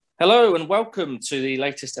Hello and welcome to the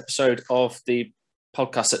latest episode of the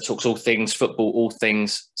podcast that talks all things football, all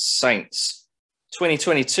things Saints.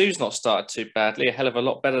 2022's not started too badly, a hell of a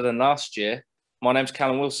lot better than last year. My name's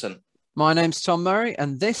Callum Wilson. My name's Tom Murray,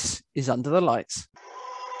 and this is Under the Lights.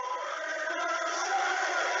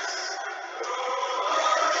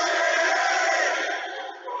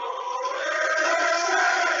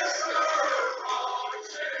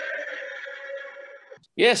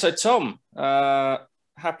 Yeah, so Tom,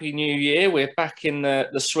 Happy New Year. We're back in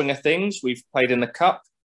the swing of things. We've played in the Cup,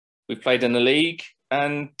 we've played in the League,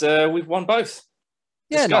 and we've won both.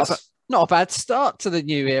 Yeah, not a bad start to the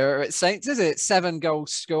new era at Saints, is it? 7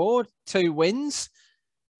 goals scored, 2 wins.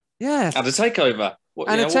 Yeah. And a takeover.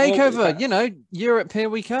 Europe, here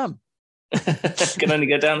we come. Can only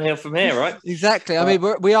go downhill from here, right? Exactly. I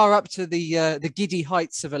mean, we are up to the giddy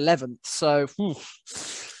heights of 11th, so...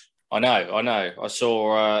 I know. I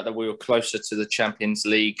saw that we were closer to the Champions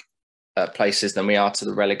League places than we are to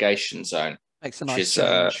the relegation zone. Makes a nice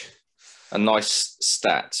change. A nice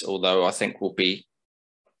stat, although I think we'll be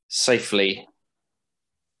safely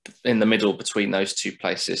in the middle between those two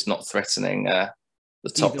places, not threatening the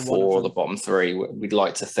top 4 or the bottom 3, we'd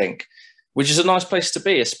like to think, which is a nice place to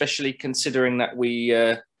be, especially considering that we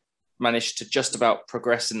managed to just about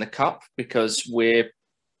progress in the Cup, because we're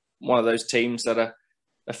one of those teams that are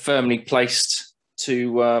firmly placed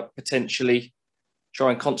to potentially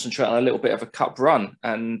try and concentrate on a little bit of a cup run,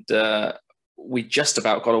 and we just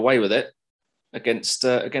about got away with it against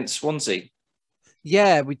Swansea.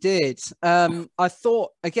 Yeah, we did. I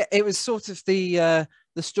thought again it was sort of the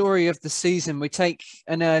story of the season. We take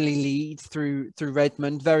an early lead through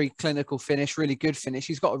Redmond, very clinical finish, really good finish.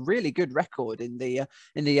 He's got a really good record in the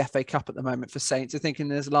FA Cup at the moment for Saints. I think in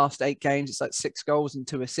his last 8 games, it's like 6 goals and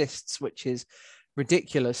 2 assists, which is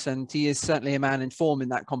ridiculous, and he is certainly a man in form in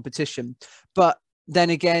that competition. But then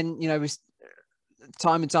again,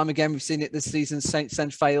 time and time again, we've seen it this season. Saints then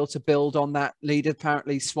fail to build on that lead.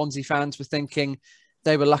 Apparently, Swansea fans were thinking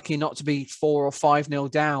they were lucky not to be 4 or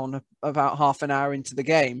 5-0 down about half an hour into the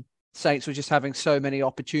game. Saints were just having so many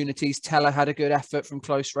opportunities. Teller had a good effort from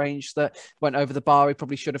close range that went over the bar. He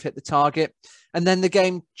probably should have hit the target. And then the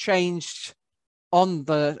game changed around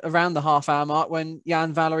the half-hour mark when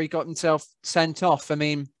Jan Valery got himself sent off. I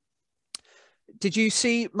mean, did you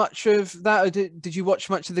see much of that? Or did you watch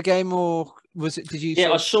much of the game, or was it? Did you?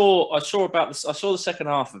 Yeah, I saw about this. I saw the second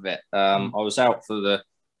half of it. I was out for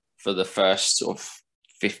the first sort of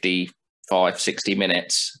 55, 60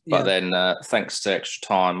 minutes, but then thanks to extra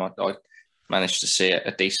time, I managed to see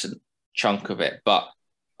a decent chunk of it. But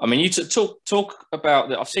I mean, you talk about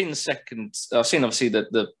that. I've seen obviously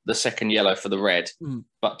the second yellow for the red,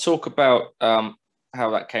 but talk about how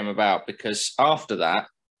that came about, because after that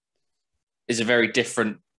is a very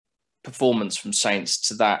different performance from Saints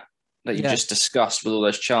to that you just discussed with all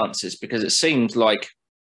those chances, because it seemed like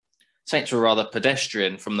Saints were rather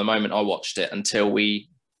pedestrian from the moment I watched it until we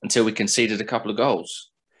conceded a couple of goals.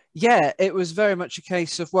 Yeah, it was very much a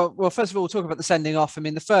case of, well, first of all, we'll talk about the sending off. I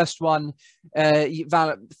mean, the first one,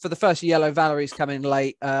 for the first yellow, Valery's come in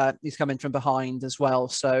late. He's come in from behind as well.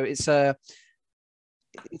 So it's an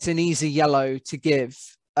easy yellow to give.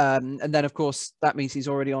 And then, of course, that means he's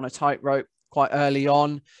already on a tightrope quite early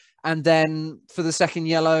on. And then for the second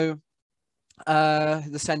yellow,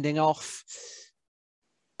 the sending off,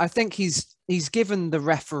 I think he's given the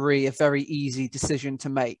referee a very easy decision to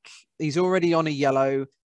make. He's already on a yellow.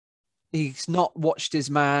 He's not watched his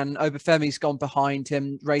man. Obafemi's gone behind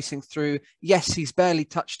him, racing through. Yes, he's barely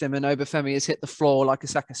touched him, and Obafemi has hit the floor like a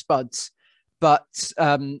sack of spuds. But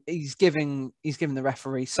he's giving the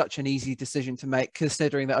referee such an easy decision to make,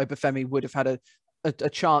 considering that Obafemi would have had a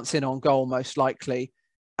chance in on goal most likely.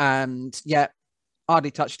 And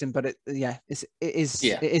hardly touched him, but it is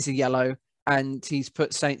a yellow. And he's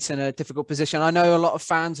put Saints in a difficult position. I know a lot of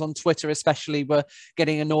fans on Twitter especially were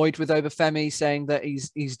getting annoyed with Obafemi, saying that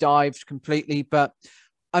he's dived completely. But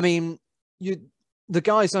I mean, the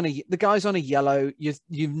guy's on a yellow.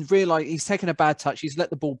 You realise he's taken a bad touch. He's let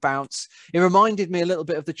the ball bounce. It reminded me a little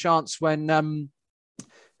bit of the chance when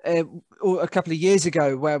a couple of years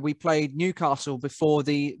ago where we played Newcastle before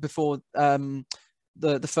the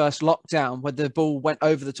first lockdown, where the ball went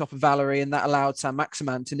over the top of Valery and that allowed Sam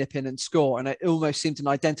Maximan to nip in and score. And it almost seemed an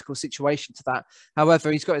identical situation to that. However,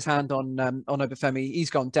 he's got his hand on Obafemi. He's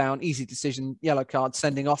gone down. Easy decision, yellow card,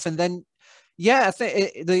 sending off. And then, I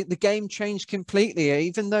think the game changed completely.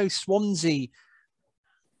 Even though Swansea,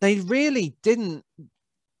 they really didn't.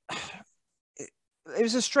 it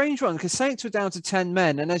was a strange one because Saints were down to 10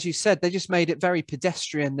 men. And as you said, they just made it very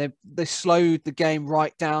pedestrian. They slowed the game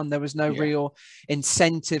right down. There was no real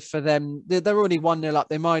incentive for them. They're already 1-0 up.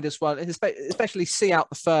 They might as well, especially see out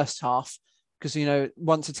the first half. Because, you know,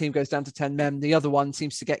 once a team goes down to 10 men, the other one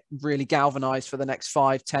seems to get really galvanized for the next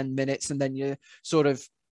 5-10 minutes. And then you're sort of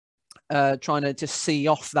trying to just see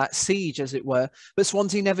off that siege, as it were. But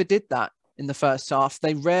Swansea never did that in the first half.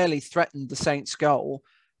 They rarely threatened the Saints' goal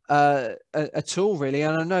at all, really.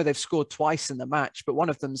 And I know they've scored twice in the match, but one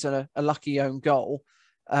of them's a lucky own goal.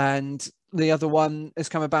 And the other one has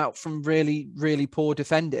come about from really, really poor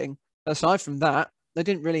defending. Aside from that, they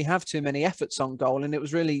didn't really have too many efforts on goal, and it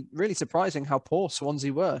was really, really surprising how poor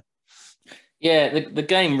Swansea were. Yeah, the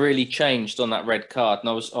game really changed on that red card, and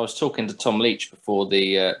I was talking to Tom Leach before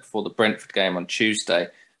the Brentford game on Tuesday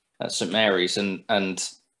at St Mary's, and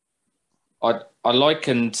I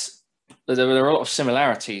likened there were a lot of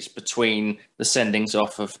similarities between the sendings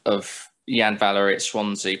off of Jan Valery at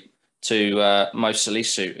Swansea to Mo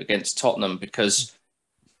Salisu against Tottenham, because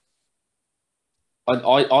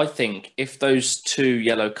I think if those 2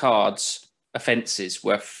 yellow cards offences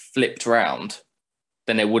were flipped round,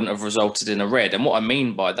 then it wouldn't have resulted in a red. And what I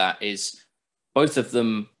mean by that is both of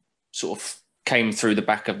them sort of came through the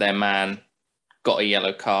back of their man, got a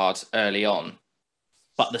yellow card early on.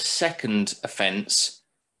 But the second offence,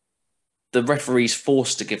 the referee's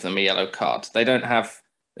forced to give them a yellow card. They don't have,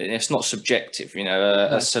 it's not subjective. You know,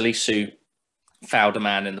 a Salisu fouled a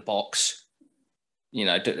man in the box. You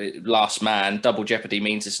know, last man, double jeopardy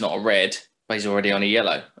means it's not a red, but he's already on a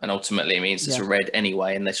yellow. And ultimately it means it's a red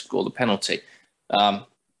anyway, and they score the penalty.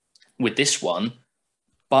 With this one,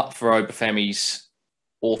 but for Obafemi's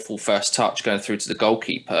awful first touch going through to the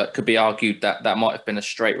goalkeeper, it could be argued that that might have been a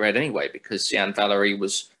straight red anyway, because Jan Valery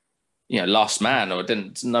was, you know, last man, or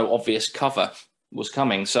no obvious cover was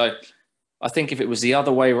coming. So I think if it was the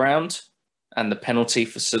other way around, and the penalty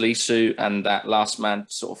for Salisu and that last man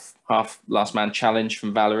sort of half last man challenge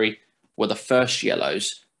from Valery were the first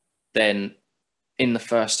yellows, then in the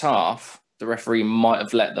first half, the referee might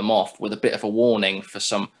have let them off with a bit of a warning for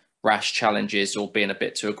some rash challenges or being a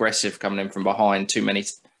bit too aggressive coming in from behind, too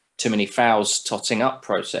many fouls totting up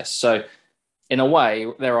process. So in a way,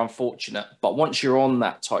 they're unfortunate. But once you're on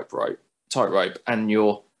that tightrope and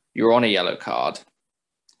you're on a yellow card,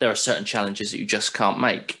 there are certain challenges that you just can't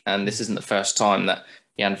make. And this isn't the first time that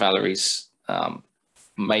Jan Valery's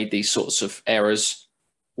made these sorts of errors.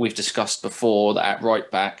 We've discussed before that at right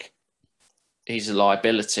back, he's a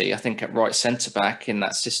liability. I think at right centre-back in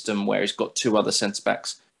that system where he's got 2 other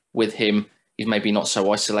centre-backs with him, he's maybe not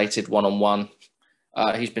so isolated one-on-one.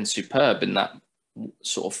 He's been superb in that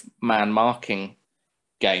sort of man-marking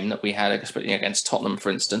game that we had against Tottenham, for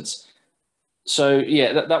instance. So,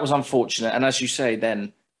 yeah, that was unfortunate. And as you say,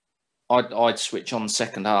 then I'd switch on the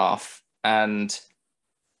second half, and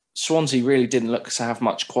Swansea really didn't look to have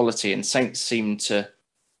much quality, and Saints seemed to...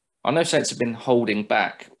 I know Saints have been holding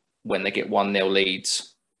back when they get 1-0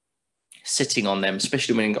 leads, sitting on them,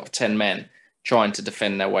 especially when you've got 10 men trying to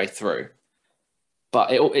defend their way through.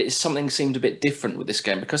 But something seemed a bit different with this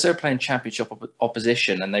game because they were playing championship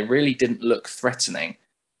opposition and they really didn't look threatening.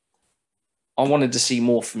 I wanted to see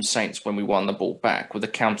more from Saints when we won the ball back, with a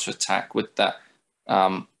counter-attack, with that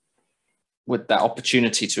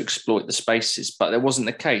opportunity to exploit the spaces. But there wasn't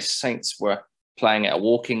the case. Saints were playing at a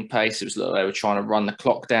walking pace. It was like they were trying to run the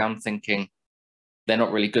clock down, thinking they're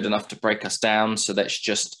not really good enough to break us down, so let's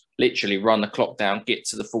just literally run the clock down, get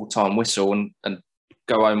to the full-time whistle and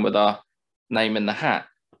go home with our name in the hat.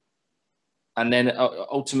 And then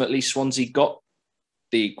ultimately Swansea got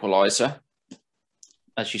the equaliser.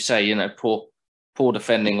 As you say, you know, poor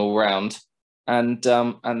defending all round. And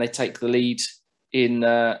they take the lead in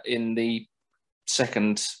the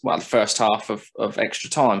first half of extra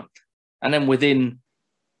time. And then within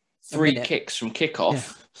 3 kicks from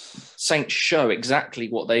kickoff, Saints show exactly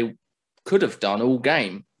what they could have done all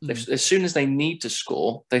game. As soon as they need to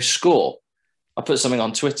score, they score. I put something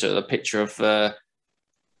on Twitter, a picture of the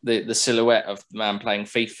silhouette of the man playing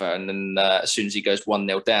FIFA, and then as soon as he goes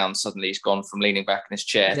 1-0 down, suddenly he's gone from leaning back in his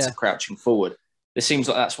chair to crouching forward. It seems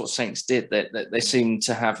like that's what Saints did. They seem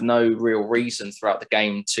to have no real reason throughout the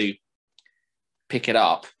game to pick it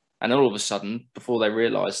up. And all of a sudden, before they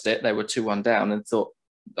realised it, they were 2-1 down and thought,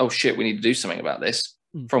 oh shit, we need to do something about this.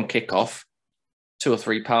 From kickoff, 2 or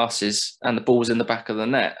 3 passes, and the ball was in the back of the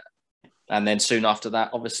net. And then soon after that,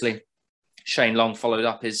 obviously, Shane Long followed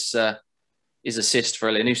up his assist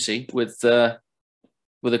for Elyounoussi with a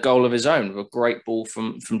goal of his own, with a great ball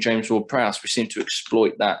from James Ward-Prowse. We seem to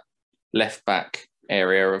exploit that left-back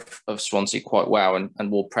area of Swansea quite well.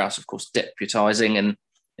 And Ward-Prowse, of course, deputising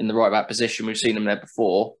and in the right back position. We've seen him there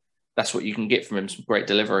before. That's what you can get from him, some great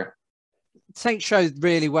delivery. Saints showed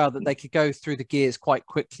really well that they could go through the gears quite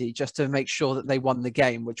quickly just to make sure that they won the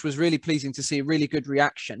game, which was really pleasing to see, a really good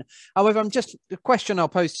reaction. However, the question I'll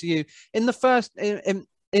pose to you, in the first, in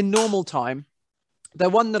normal time, they're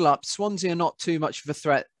 1-0 up. Swansea are not too much of a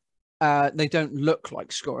threat. They don't look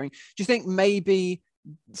like scoring. Do you think maybe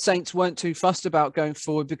Saints weren't too fussed about going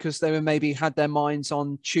forward because they were maybe had their minds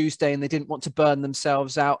on Tuesday and they didn't want to burn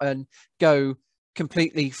themselves out and go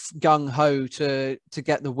completely gung-ho to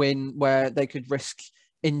get the win where they could risk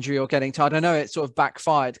injury or getting tired? I know it sort of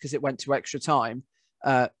backfired because it went to extra time,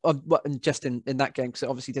 just in that game, because it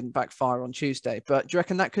obviously didn't backfire on Tuesday. But do you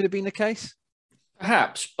reckon that could have been the case?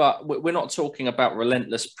 Perhaps, but we're not talking about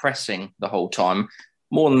relentless pressing the whole time.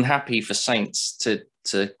 More than happy for Saints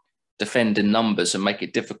to defend in numbers and make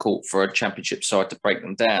it difficult for a Championship side to break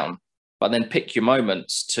them down, but then pick your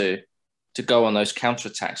moments to go on those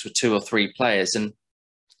counterattacks with 2 or 3 players. And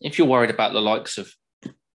if you're worried about the likes of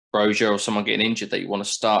Brozier or someone getting injured that you want to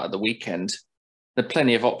start at the weekend, there are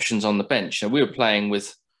plenty of options on the bench. And we were playing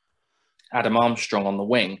with Adam Armstrong on the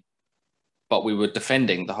wing, but we were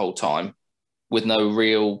defending the whole time with no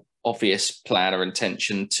real obvious plan or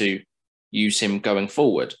intention to use him going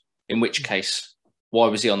forward, in which case, why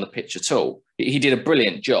was he on the pitch at all? He did a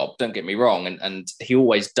brilliant job, don't get me wrong, and he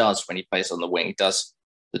always does when he plays on the wing. He does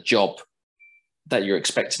the job that you're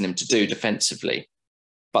expecting him to do defensively,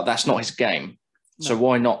 but that's not his game. No. So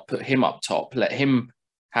why not put him up top, let him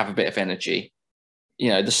have a bit of energy?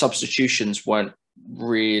 The substitutions weren't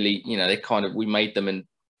really, we made them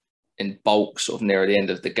in bulk sort of near the end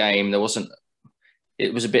of the game.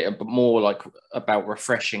 It was a bit more like about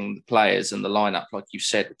refreshing the players and the lineup, like you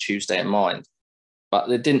said, with Tuesday in mind. But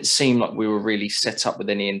it didn't seem like we were really set up with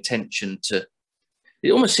any intention to.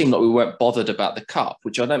 It almost seemed like we weren't bothered about the cup,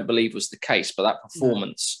 which I don't believe was the case. But that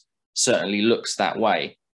performance certainly looks that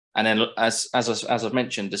way. And then, as I've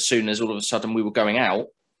mentioned, as soon as all of a sudden we were going out,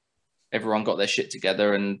 everyone got their shit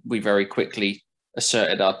together, and we very quickly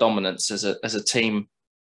asserted our dominance as a team,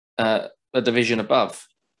 a division above.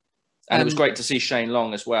 And it was great to see Shane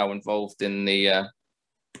Long as well involved in the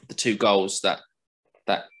 2 goals that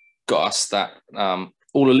got us that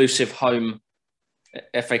all elusive home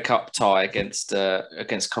FA Cup tie against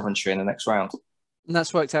Coventry in the next round. And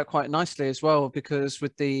that's worked out quite nicely as well, because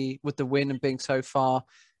with the win and being so far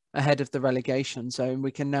ahead of the relegation zone,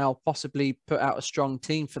 we can now possibly put out a strong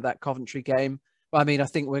team for that Coventry game. Well, I mean, I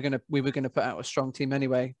think we were going to put out a strong team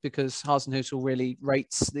anyway, because Hasenhüttl really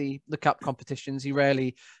rates the cup competitions. He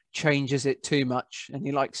rarely changes it too much, and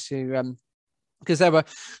he likes to because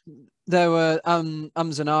there were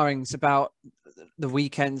ums and ahhings about the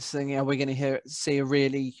weekends saying, we're going to see a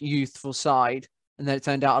really youthful side, and then it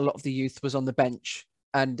turned out a lot of the youth was on the bench.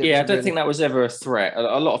 And I don't think that was ever a threat.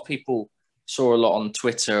 A lot of people saw a lot on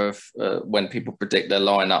Twitter of when people predict their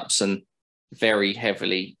lineups, and very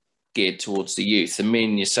heavily geared towards the youth. And me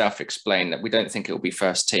and yourself explained that we don't think it will be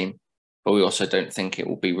first team, but we also don't think it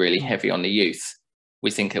will be really heavy on the youth. We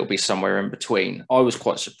think it'll be somewhere in between. I was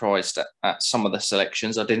quite surprised at some of the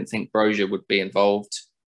selections. I didn't think Brozier would be involved,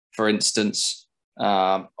 for instance.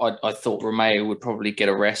 I thought Romeo would probably get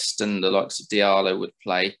a rest and the likes of Diallo would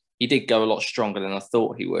play. He did go a lot stronger than I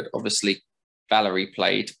thought he would. Obviously, Valerie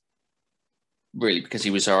played really because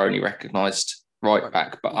he was our only recognised right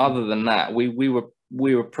back. But other than that, we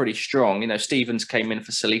were pretty strong. Stevens came in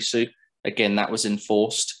for Salisu. Again, that was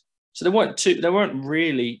enforced. So there weren't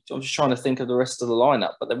really, I'm just trying to think of the rest of the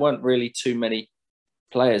lineup, but there weren't really too many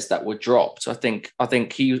players that were dropped. I think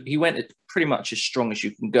he went pretty much as strong as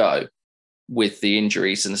you can go with the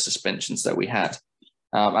injuries and the suspensions that we had.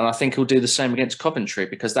 And I think he'll do the same against Coventry,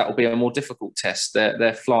 because that will be a more difficult test.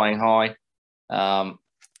 They're flying high.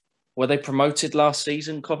 Were they promoted last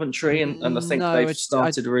season, Coventry? And I think they've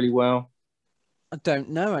started really well. I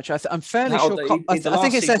don't know, actually. I'm fairly sure. I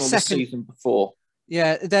think it's their second season before.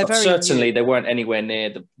 Yeah, they're very certainly new. They weren't anywhere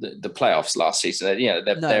near the playoffs last season.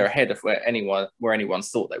 They're ahead of where anyone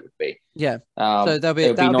thought they would be. Yeah, so it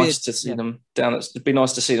would be nice to see them down. It'd be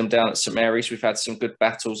nice to see them down at St Mary's. We've had some good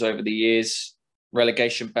battles over the years,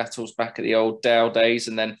 relegation battles back at the old Dow days,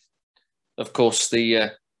 and then, of course,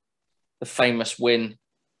 the famous win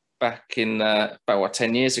back in about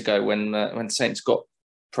 10 years ago when Saints got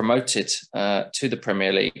promoted to the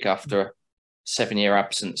Premier League after a 7-year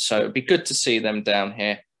absence. So it'd be good to see them down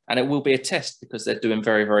here, and it will be a test because they're doing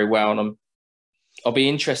very, very well. And I'll be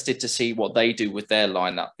interested to see what they do with their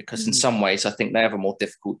lineup, because in some ways I think they have a more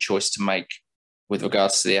difficult choice to make with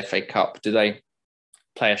regards to the FA Cup. Do they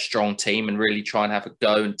play a strong team and really try and have a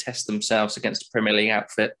go and test themselves against a Premier League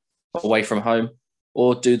outfit away from home,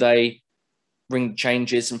 or do they ring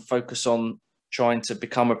changes and focus on trying to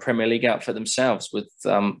become a Premier League outfit themselves with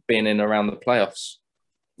being in around the playoffs.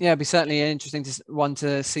 Yeah, it'd be certainly an interesting one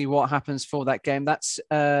to see what happens for that game. That's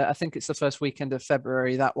I think it's the first weekend of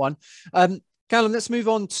February, that one. Callum, let's move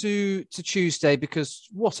on to Tuesday, because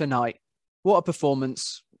what a night. What a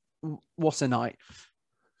performance. What a night.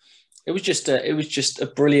 It was just a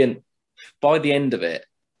brilliant, by the end of it,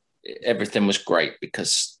 everything was great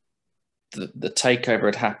because the takeover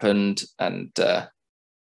had happened and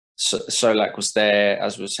Solak was there,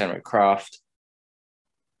 as was Henrik Kraft.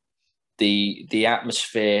 The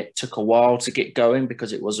atmosphere took a while to get going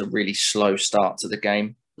because it was a really slow start to the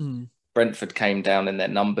game. Brentford came down in their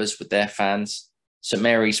numbers with their fans. St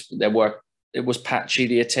Mary's, it was patchy,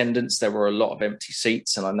 the attendance. There were a lot of empty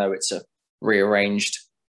seats, and I know it's a rearranged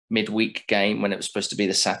midweek game when it was supposed to be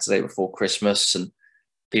the Saturday before Christmas, and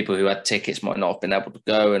people who had tickets might not have been able to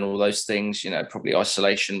go and all those things, probably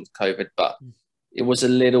isolation with COVID, but it was a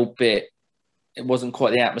little bit, it wasn't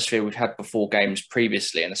quite the atmosphere we've had before games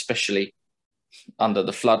previously, and especially under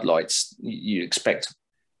the floodlights, you expect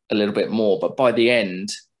a little bit more. But by the end,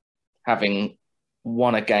 having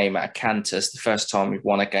won a game at Cantus, the first time we've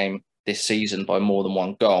won a game this season by more than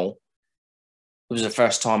one goal, it was the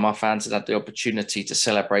first time our fans had the opportunity to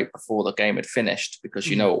celebrate before the game had finished, because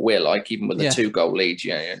you know what we're like, even with a 2-goal lead,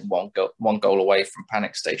 one goal away from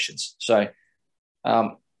panic stations. So,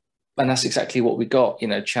 and that's exactly what we got,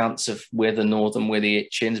 chance of we're the Northern, we're the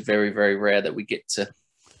Itchins. Very, very rare that we get to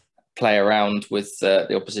play around with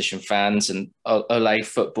the opposition fans and Ole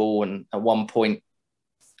football. And at one point,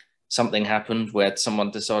 something happened where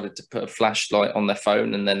someone decided to put a flashlight on their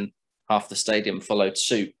phone, and then half the stadium followed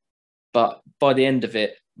suit. But by the end of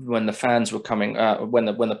it, when the fans were coming, when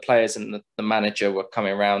the players and the manager were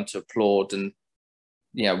coming around to applaud, and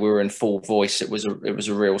we were in full voice, it was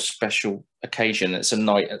a real special occasion. It's a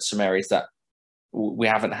night at St Mary's that we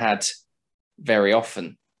haven't had very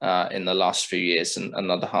often in the last few years, and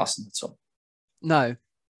under Hasenhüttl. No,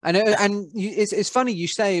 and it's funny you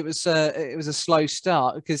say it was a slow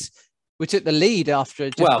start, because we took the lead after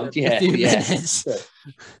a few minutes. Sure.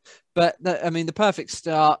 But the perfect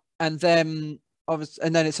start, and then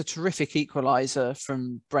it's a terrific equaliser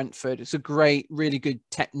from Brentford. It's a great, really good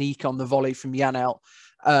technique on the volley from Janelt.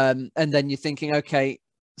 And then you're thinking, okay,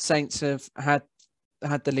 Saints have had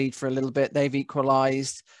the lead for a little bit. They've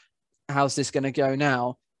equalised. How's this going to go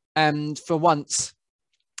now? And for once,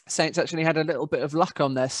 Saints actually had a little bit of luck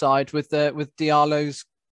on their side with Diallo's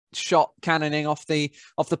shot cannoning off the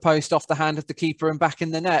post, off the hand of the keeper, and back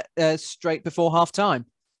in the net straight before half time.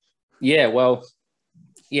 Yeah, well,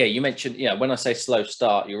 you mentioned, when I say slow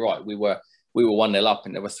start, you're right. We were 1-0 up,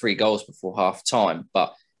 and there were 3 goals before half time.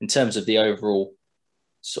 But in terms of the overall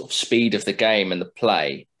sort of speed of the game and the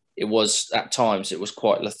play, it was at times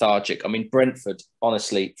quite lethargic. I mean, Brentford,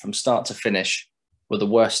 honestly, from start to finish, were the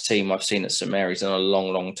worst team I've seen at St Mary's in a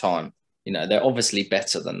long, long time. They're obviously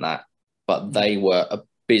better than that, but they were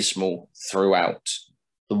abysmal throughout.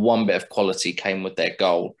 The one bit of quality came with their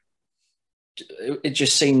goal. It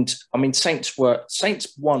just seemed, Saints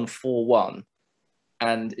won 4-1,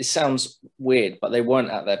 and it sounds weird, but they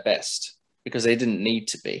weren't at their best because they didn't need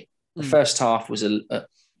to be. The first half was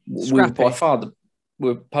scrappy.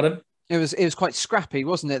 Pardon? It was quite scrappy,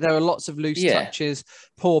 wasn't it? There were lots of loose touches,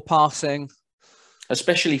 poor passing.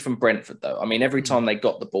 Especially from Brentford, though. Every time they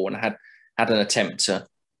got the ball and had an attempt to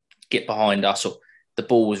get behind us, or the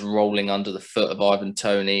ball was rolling under the foot of Ivan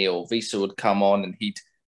Toney, or Visa would come on and he'd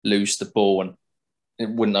lose the ball and it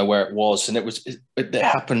wouldn't know where it was. And it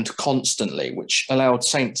happened constantly, which allowed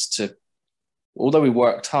Saints to, although we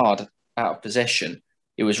worked hard out of possession,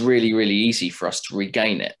 it was really, really easy for us to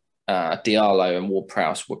regain it. Diallo and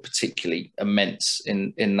Ward-Prowse were particularly immense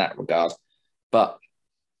in that regard. But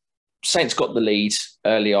Saints got the lead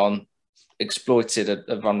early on, exploited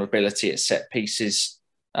a vulnerability at set pieces,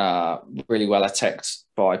 really well attacked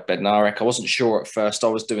by Bednarek. I wasn't sure at first. I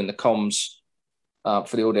was doing the comms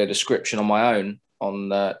for the audio description on my own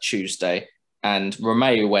on Tuesday, and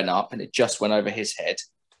Romeu went up and it just went over his head,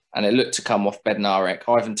 and it looked to come off Bednarek.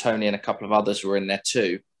 Ivan Toney and a couple of others were in there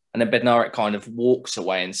too. And then Bednarek kind of walks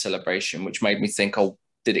away in celebration, which made me think,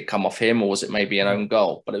 did it come off him, or was it maybe an own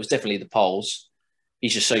goal? But it was definitely the Poles.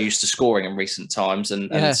 He's just so used to scoring in recent times,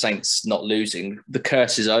 and Saints not losing. The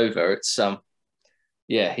curse is over. It's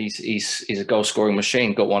he's a goal scoring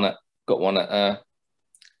machine. Got one at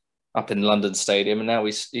up in London Stadium, and now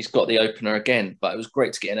he's got the opener again. But it was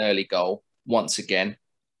great to get an early goal once again.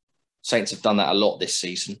 Saints have done that a lot this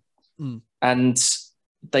season, and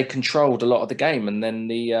they controlled a lot of the game. And then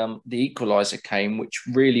the equaliser came, which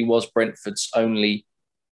really was Brentford's only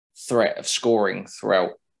threat of scoring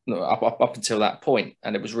throughout up until that point,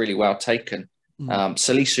 and it was really well taken. Mm.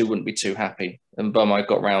 Salisu wouldn't be too happy, and Bomo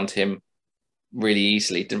got round him really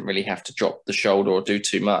easily. Didn't really have to drop the shoulder or do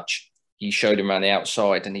too much. He showed him around the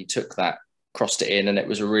outside, and he took that, crossed it in, and it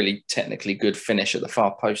was a really technically good finish at the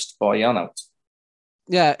far post by Janelt.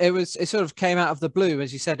 Yeah, it sort of came out of the blue,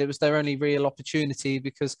 as you said. It was their only real opportunity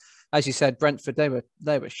because, as you said, Brentford, they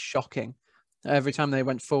were shocking. Every time they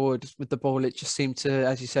went forward with the ball, it just seemed to,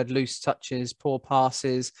 as you said, loose touches, poor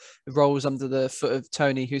passes, rolls under the foot of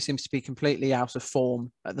Tony, who seems to be completely out of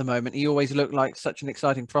form at the moment. He always looked like such an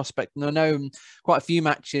exciting prospect, and I know in quite a few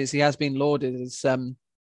matches he has been lauded as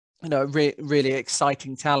really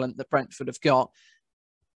exciting talent that Brentford have got.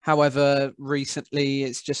 However, recently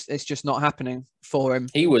it's just not happening for him.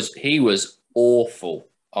 He was awful.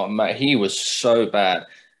 Oh, mate, he was so bad.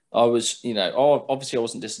 I was, obviously I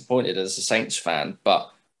wasn't disappointed as a Saints fan,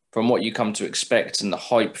 but from what you come to expect and the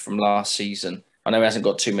hype from last season, I know he hasn't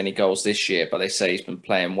got too many goals this year, but they say he's been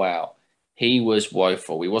playing well. He was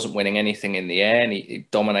woeful. He wasn't winning anything in the air, and he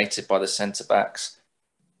dominated by the centre backs.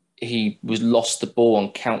 He was lost the ball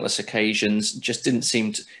on countless occasions. Just didn't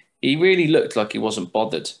seem to. He really looked like he wasn't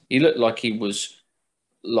bothered. He looked like he was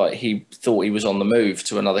like he thought he was on the move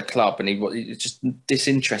to another club, and he was just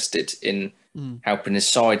disinterested in helping his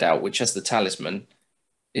side out, which as the talisman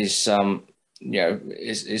isn't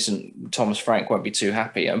Thomas Frank won't be too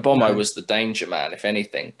happy. And Bomo was the danger man, if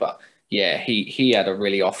anything. But yeah, he had a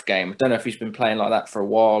really off game. I don't know if he's been playing like that for a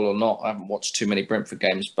while or not. I haven't watched too many Brentford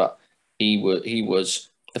games, but he was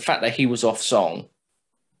the fact that he was off song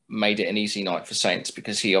made it an easy night for Saints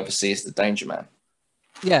because he obviously is the danger man.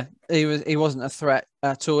 Yeah, he wasn't a threat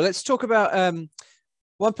at all. Let's talk about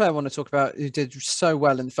one player I want to talk about who did so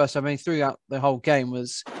well in the first time. I mean, throughout the whole game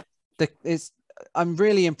I'm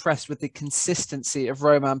really impressed with the consistency of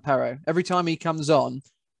Romain Perraud. Every time he comes on,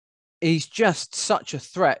 he's just such a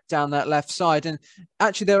threat down that left side. And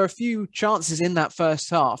actually, there are a few chances in that first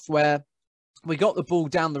half where we got the ball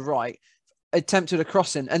down the right, attempted a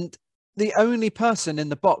crossing, and the only person in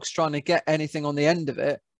the box trying to get anything on the end of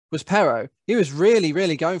it was Perraud. He was really,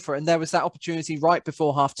 really going for it. And there was that opportunity right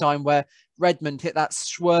before halftime where Redmond hit that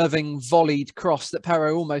swerving volleyed cross that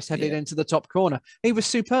Perraud almost headed into the top corner. He was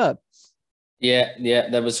superb. Yeah.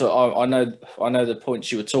 There was. I know the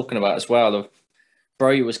points you were talking about as well.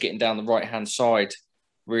 Bro was getting down the right hand side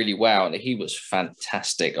really well, and he was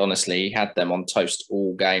fantastic. Honestly, he had them on toast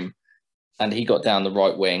all game, and he got down the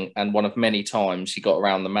right wing. And one of many times he got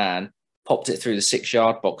around the man, popped it through the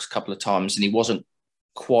 6-yard box a couple of times, and he wasn't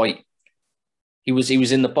quite. He was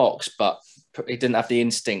in the box, but he didn't have the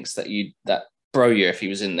instincts that Broyer, if he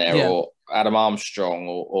was in there, or Adam Armstrong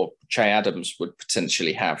or Che Adams would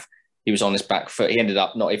potentially have. He was on his back foot. He ended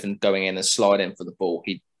up not even going in and sliding for the ball.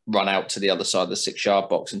 He'd run out to the other side of the 6-yard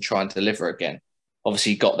box and try and deliver again.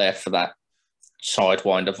 Obviously, he got there for that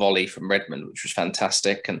sidewinder volley from Redmond, which was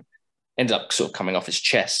fantastic, and ended up sort of coming off his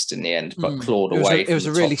chest in the end, but clawed away. It was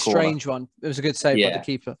a really strange one. It was a good save by the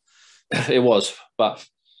keeper. It was, but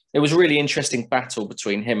it was a really interesting battle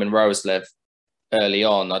between him and Roerslev early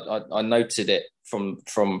on. I noted it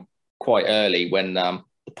from quite early when the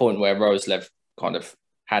point where Roerslev kind of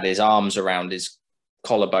had his arms around his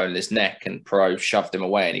collarbone and his neck, and Perraud shoved him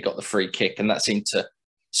away, and he got the free kick, and that seemed to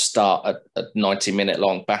start a 90-minute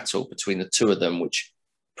long battle between the two of them, which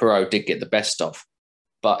Perraud did get the best of.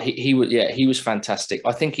 But he was fantastic.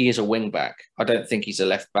 I think he is a wing back. I don't think he's a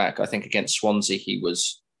left back. I think against Swansea he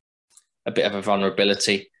was a bit of a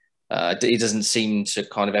vulnerability. He doesn't seem to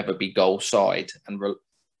kind of ever be goal side, and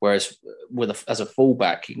whereas as a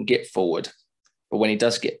fullback he can get forward, but when he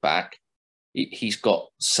does get back, he's got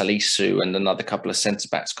Salisu and another couple of centre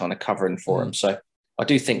backs kind of covering for him. So I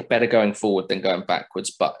do think better going forward than going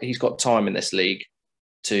backwards. But he's got time in this league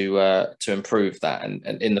to improve that,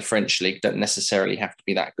 and in the French league don't necessarily have to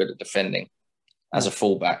be that good at defending as a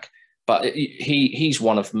fullback. But he's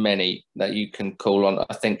one of many that you can call on.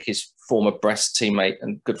 I think his former Brest teammate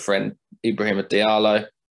and good friend Ibrahima Diallo,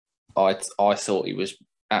 I thought he was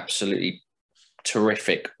absolutely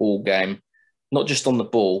terrific all game. Not just on the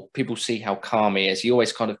ball. People see how calm he is. He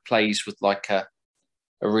always kind of plays with like a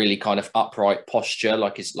really kind of upright posture.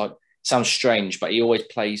 Sounds strange, but he always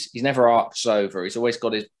plays. He's never arcs over. He's always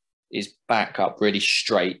got his back up really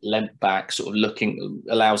straight, leant back, sort of looking,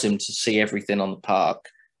 allows him to see everything on the park.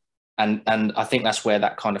 And I think that's where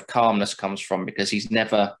that kind of calmness comes from, because he's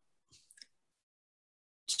never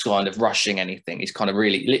kind of rushing anything. He's kind of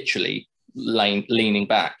really literally leaning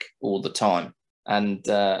back all the time. And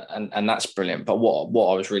that's brilliant. But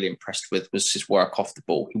what I was really impressed with was his work off the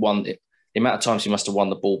ball. He won it. The amount of times he must have won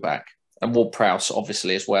the ball back. And Ward Prowse,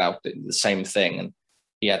 obviously, as well, did the same thing. And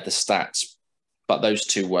he had the stats but those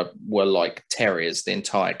two were like terriers the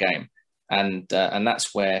entire game, and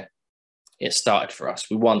that's where it started for us.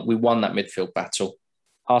 We won that midfield battle.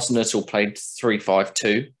 Arsenal played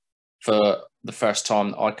 3-5-2 for the first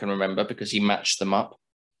time that I can remember, because he matched them up.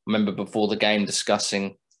 I remember before the game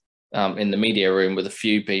discussing in the media room with a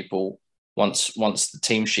few people, once the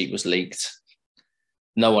team sheet was leaked,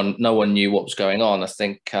 no one knew what was going on. I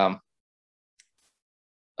think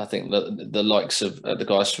the likes of the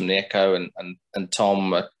guys from the Echo and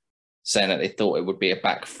Tom were saying that they thought it would be a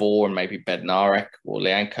back four and maybe Bednarek or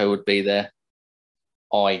Lianco would be there.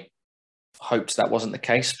 I hoped that wasn't the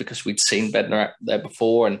case, because we'd seen Bednarek there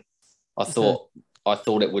before, and I thought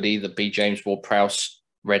it would either be James Ward-Prowse,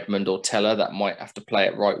 Redmond, or Teller that might have to play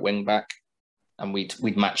at right wing back, and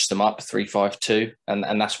we'd match them up 3-5-2,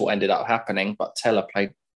 and that's what ended up happening. But Teller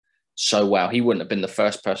played so well; he wouldn't have been the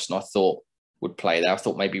first person I thought would play there. I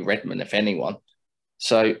thought maybe Redmond, if anyone.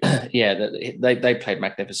 So yeah, they played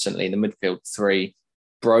magnificently in the midfield three.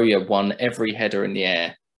 Broja won every header in the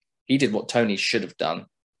air. He did what Tony should have done.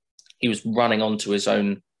 He was running onto his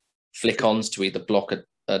own flick-ons to either block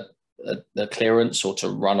a clearance or to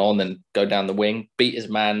run on and go down the wing, beat his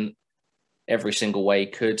man every single way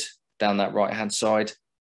he could down that right-hand side,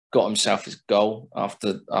 got himself his goal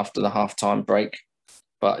after the half-time break.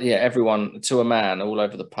 But yeah, everyone, to a man, all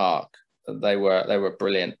over the park, they were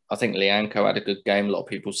brilliant. I think Lianco had a good game. A lot of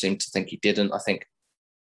people seem to think he didn't. I think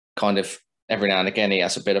kind of every now and again he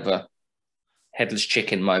has a bit of a headless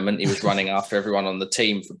chicken moment. He was running after everyone on the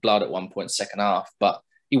team for blood at one point, second half, but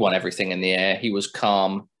he won everything in the air. He was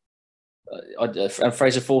calm. And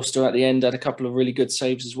Fraser Forster at the end had a couple of really good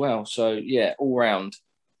saves as well. So yeah, all round,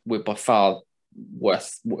 we're by far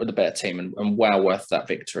the better team and well worth that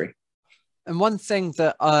victory. And one thing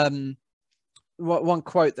that one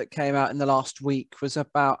quote that came out in the last week was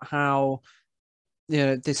about how,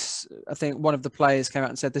 this, I think one of the players came out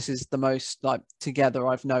and said, this is the most like together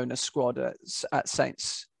I've known a squad at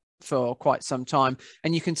Saints for quite some time.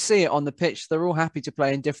 And you can see it on the pitch. They're all happy to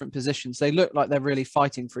play in different positions. They look like they're really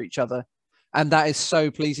fighting for each other. And that is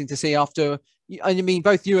so pleasing to see after, I mean,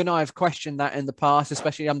 both you and I have questioned that in the past,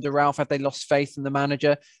 especially under Ralph, had they lost faith in the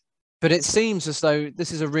manager. But it seems as though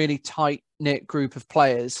this is a really tight-knit group of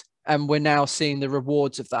players, and we're now seeing the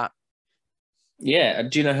rewards of that. Yeah.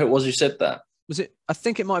 Do you know who it was who said that? I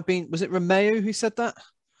think it might have been, was it Romeo who said that?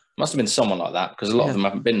 Must have been someone like that, because a lot of them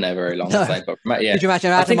haven't been there very long. No. I think. But yeah, could you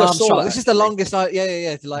imagine Adam Armstrong? This is the longest. Like,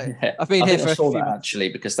 yeah. I've been here for. I saw that actually,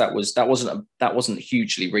 because that wasn't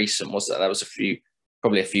hugely recent, was that? That was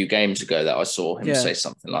probably a few games ago that I saw him say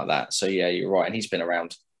something like that. So yeah, you're right, and he's been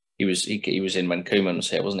around. He was in when Koeman was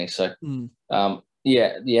here, wasn't he? So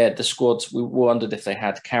the squads, we wondered if they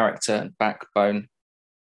had character and backbone,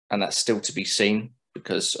 and that's still to be seen,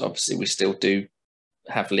 because obviously we still do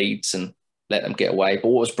have leads and let them get away. But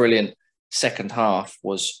what was brilliant second half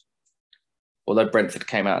was, although Brentford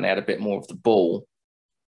came out and they had a bit more of the ball,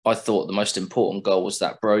 I thought the most important goal was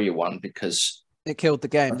that Broja one, because it killed the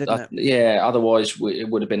game, didn't it? Yeah, otherwise it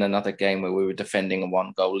would have been another game where we were defending a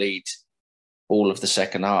 1-goal lead all of the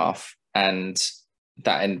second half, and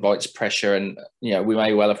that invites pressure. And we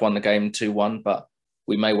may well have won the game 2-1, but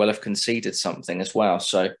we may well have conceded something as well.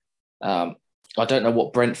 So I don't know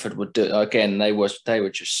what Brentford would do. Again, they were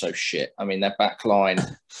just so shit. I mean, their back line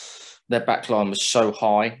was so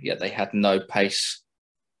high, yet they had no pace.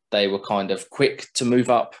 They were kind of quick to move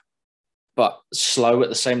up, but slow at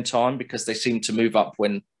the same time, because they seemed to move up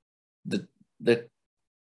when the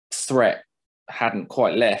threat hadn't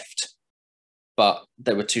quite left, but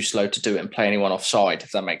they were too slow to do it and play anyone offside,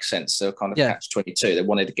 if that makes sense. They were kind of catch-22. They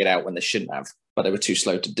wanted to get out when they shouldn't have, but they were too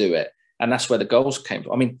slow to do it. And that's where the goals came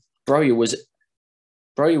from. I mean, Broja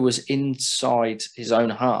was inside his own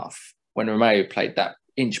half when Romeo played that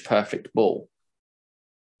inch-perfect ball.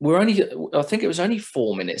 I think it was only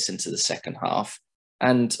 4 minutes into the second half,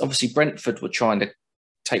 and obviously Brentford were trying to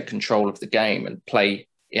take control of the game and play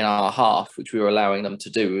in our half, which we were allowing them to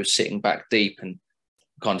do. We were sitting back deep and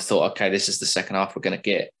kind of thought, okay, this is the second half we're going to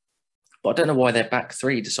get. But I don't know why their back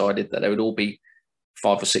three decided that they would all be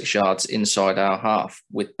 5 or 6 yards inside our half,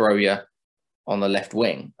 with Broja on the left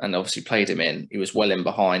wing, and obviously played him in. He was well in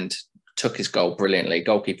behind, took his goal brilliantly.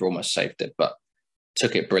 Goalkeeper almost saved it, but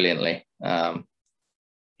took it brilliantly.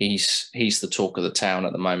 He's the talk of the town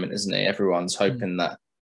at the moment, isn't he? Everyone's hoping that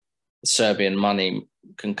the Serbian money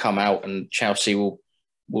can come out and Chelsea will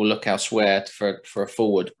look elsewhere for a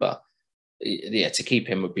forward. But yeah, to keep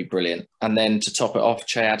him would be brilliant. And then to top it off,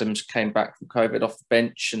 Che Adams came back from COVID off the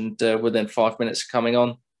bench, and within 5 minutes of coming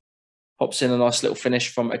on, pops in a nice little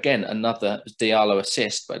finish from, again, another Diallo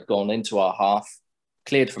assist, but had gone into our half,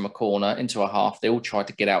 cleared from a corner into our half. They all tried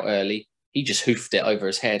to get out early. he just hoofed it over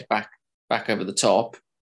his head back over the top.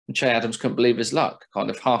 And Che Adams couldn't believe his luck, kind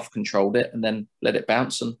of half controlled it and then let it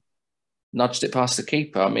bounce and nudged it past the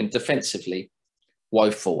keeper. I mean, defensively,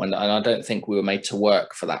 woeful. And I don't think we were made to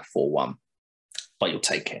work for that 4-1, but you'll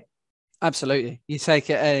take it. Absolutely. You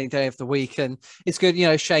take it any day of the week. And it's good,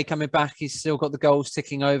 Shea coming back. He's still got the goals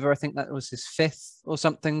ticking over. I think that was his 5th or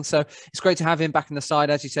something. So it's great to have him back in the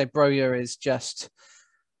side. As you say, Broja is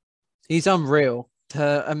he's unreal.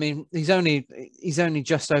 He's only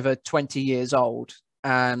just over 20 years old,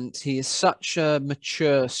 and he is such a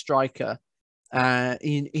mature striker.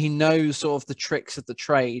 He knows sort of the tricks of the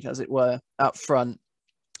trade, as it were, up front,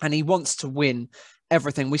 and he wants to win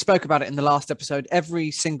everything. We spoke about it in the last episode.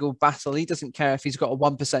 Every single battle, he doesn't care if he's got a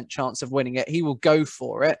 1% chance of winning it. He will go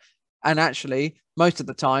for it. And actually, most of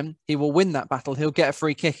the time, he will win that battle. He'll get a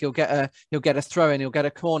free kick. He'll get a throw in. He'll get a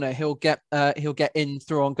corner. He'll get in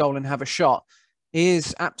through on goal and have a shot. He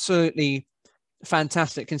is absolutely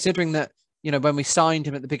fantastic, considering that, when we signed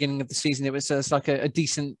him at the beginning of the season, it was just like a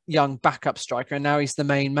decent young backup striker, and now he's the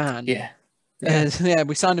main man. Yeah.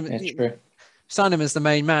 We signed him. Yeah, true. Signed him as the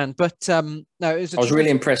main man, but no, it was. I was really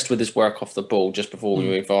impressed with his work off the ball. Just before we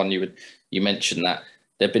move on, you mentioned that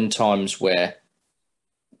there've been times where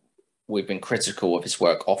we've been critical of his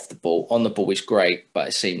work off the ball. On the ball, he's great, but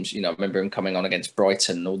it seems, I remember him coming on against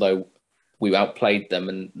Brighton, although we outplayed them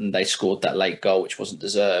and they scored that late goal, which wasn't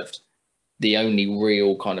deserved. The only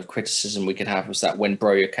real kind of criticism we could have was that when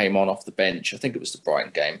Broja came on off the bench, I think it was the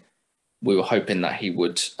Brighton game, we were hoping that he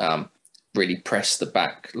would really press the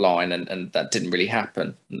back line, and that didn't really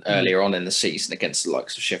happen. Earlier on in the season against the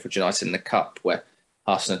likes of Sheffield United in the Cup, where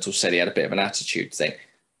Arsenal said he had a bit of an attitude thing.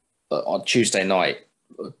 But on Tuesday night,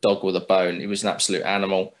 dog with a bone, he was an absolute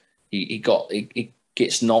animal. He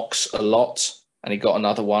gets knocks a lot, and he got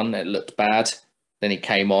another one. It looked bad. Then he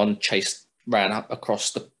came on, ran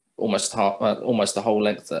across almost the whole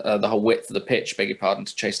length, the whole width of the pitch, beg your pardon,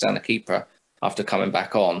 to chase down a keeper after coming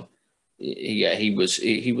back on. Yeah, he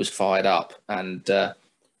was fired up, and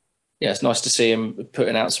it's nice to see him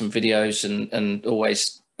putting out some videos and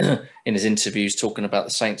always in his interviews talking about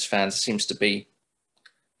the Saints fans. It seems to be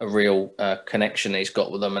a real connection he's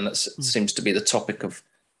got with them, and that seems to be the topic of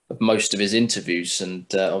most of his interviews, and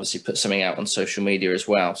obviously put something out on social media as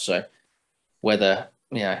well. So whether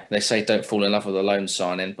they say don't fall in love with a loan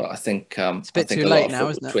signing, but I think it's a bit too late now,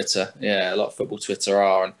 isn't it? Twitter, a lot of football Twitter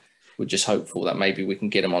are, and we're just hopeful that maybe we can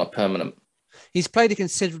get him on a permanent. He's played a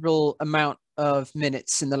considerable amount of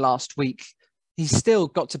minutes in the last week. He's still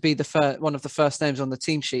got to be one of the first names on the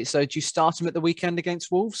team sheet. So do you start him at the weekend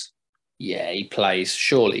against Wolves? Yeah, he plays.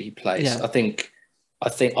 Surely he plays. Yeah. I think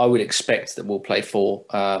I would expect that we'll play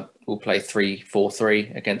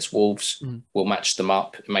 3-4-3 against Wolves. We'll match them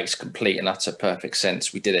up. It makes complete and utter perfect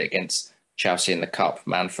sense. We did it against Chelsea in the Cup,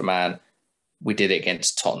 man for man. We did it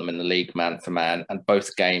against Tottenham in the league, man for man. And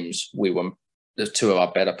both games, we were the two of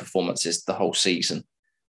our better performances the whole season.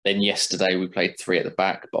 Then yesterday, we played 3 at the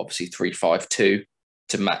back, but obviously 3-5-2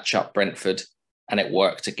 to match up Brentford. And it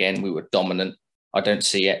worked again. We were dominant. I don't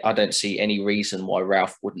see any reason why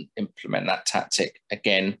Ralph wouldn't implement that tactic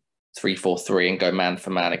again, 3-4-3, and go man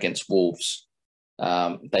for man against Wolves.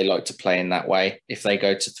 They like to play in that way. If they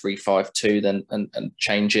go to 3-5-2 then and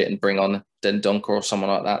change it and bring on Dendoncker or someone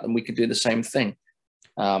like that, then we could do the same thing.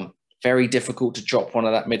 Very difficult to drop one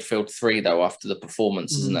of that midfield 3 though after the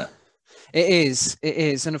performance, isn't it? It is,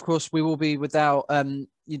 and of course we will be without.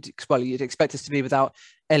 You'd expect us to be without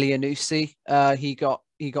Elianusi. He got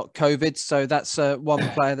COVID, so that's one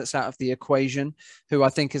player that's out of the equation, who I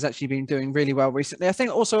think has actually been doing really well recently. I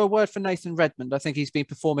think also a word for Nathan Redmond. I think he's been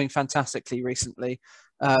performing fantastically recently.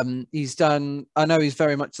 I know he's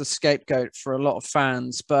very much the scapegoat for a lot of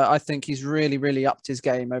fans, but I think he's really, really upped his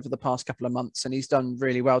game over the past couple of months, and he's done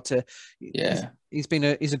really well he's been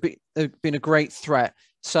a great threat.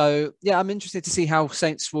 So yeah, I'm interested to see how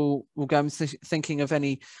Saints will go. I'm thinking of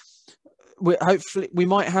hopefully we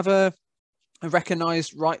might have a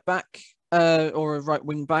recognised right back or a right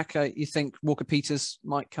wing back. You think Walker Peters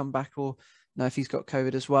might come back, or no, if he's got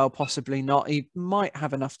COVID as well, possibly not. He might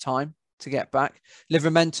have enough time to get back.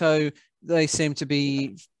 Livramento, they seem to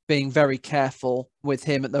be being very careful with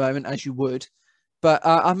him at the moment, as you would. But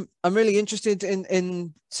I'm really interested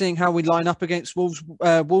in seeing how we line up against Wolves.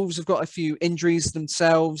 Wolves have got a few injuries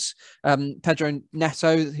themselves. Pedro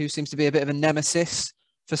Neto, who seems to be a bit of a nemesis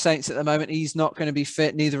for Saints at the moment, he's not going to be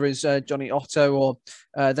fit. Neither is Johnny Otto or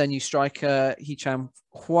their new striker Hee-Chan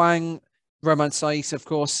Hwang. Roman Saiz, of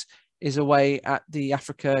course, is away at the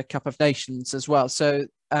Africa Cup of Nations as well.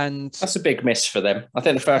 And that's a big miss for them. I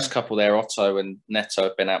think the first couple there, Otto and Neto,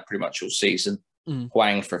 have been out pretty much all season.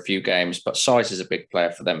 Hwang for a few games, but Saiz is a big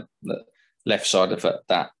player for them. left side of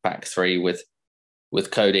that back three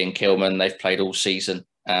with Cody and Kilman. They've played all season,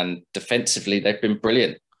 and defensively they've been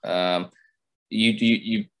brilliant.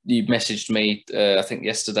 You messaged me, I think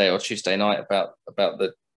yesterday or Tuesday night about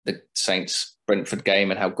the Saints Brentford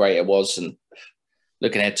game and how great it was, and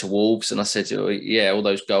looking ahead to Wolves. And I said, oh, yeah, all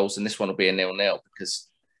those goals, and this one will be a 0-0 because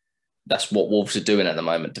that's what Wolves are doing at the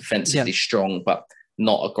moment. Defensively strong, but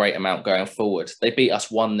not a great amount going forward. They beat us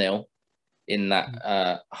 1-0 in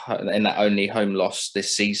that only home loss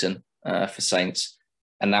this season for Saints,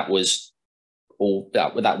 and that was all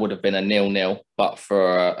that would have been a 0-0, but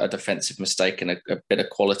for a defensive mistake and a bit of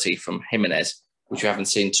quality from Jimenez, which we haven't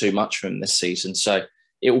seen too much from this season. So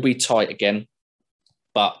it will be tight again,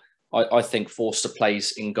 but I think Forster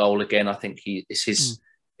plays in goal again. I think it's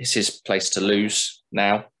his place to lose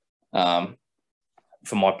now.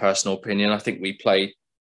 For my personal opinion, I think we play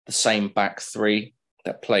the same back three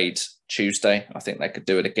that played Tuesday. I think they could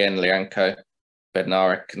do it again. Lianco,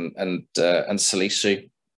 Bednarek, and Salisu.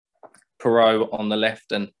 Perot on the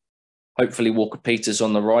left, and hopefully Walker Peters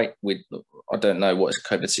on the right. I don't know what his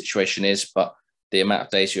COVID situation is, but the amount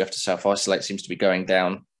of days you have to self-isolate seems to be going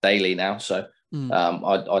down daily now. So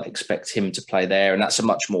I'd expect him to play there, and that's a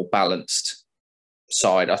much more balanced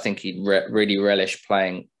side. I think he'd really relish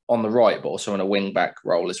playing on the right, but also in a wing-back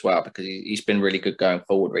role as well, because he's been really good going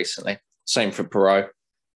forward recently. Same for Perot.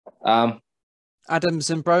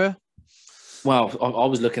 Adams and Brower? Well, I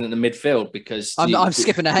was looking at the midfield because... I'm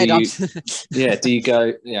skipping ahead. Do you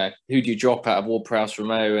go... who do you drop out of Ward-Prowse,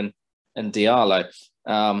 Romeo and Diallo?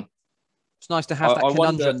 It's nice to have that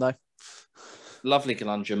conundrum, though. Lovely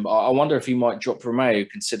conundrum. I wonder if he might drop Romeo,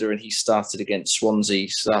 considering he started against Swansea,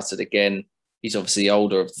 started again. He's obviously the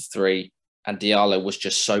older of the three, and Diallo was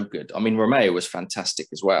just so good. I mean, Romeo was fantastic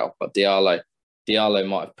as well, but Diallo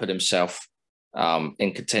might have put himself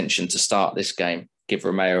in contention to start this game, give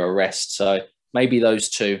Romeo a rest. So maybe those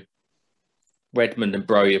two, Redmond and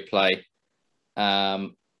Broja, play.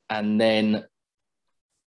 And then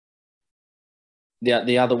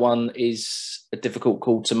the other one is a difficult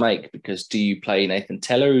call to make, because do you play Nathan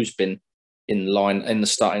Teller, who's been in the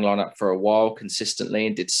starting lineup for a while consistently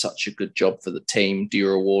and did such a good job for the team? Do you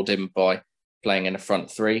reward him by playing in a front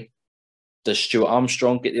three? Does Stuart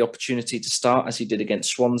Armstrong get the opportunity to start as he did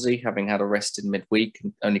against Swansea, having had a rest in midweek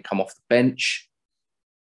and only come off the bench?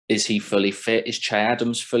 Is he fully fit? Is Che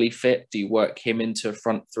Adams fully fit? Do you work him into a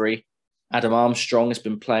front three? Adam Armstrong has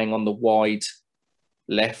been playing on the wide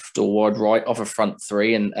left or wide right of a front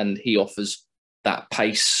three, and he offers that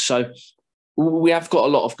pace. So we have got a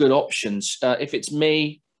lot of good options. If it's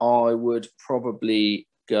me, I would probably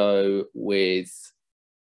go with...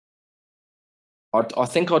 I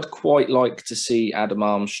think I'd quite like to see Adam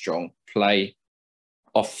Armstrong play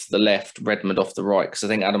off the left, Redmond off the right, because I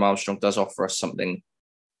think Adam Armstrong does offer us something.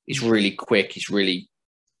 He's really quick. He's really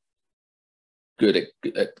good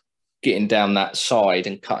at getting down that side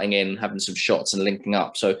and cutting in, having some shots and linking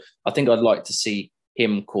up. So I think I'd like to see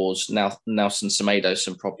him cause Nelson Semedo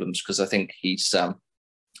some problems, because I think he's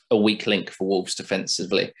a weak link for Wolves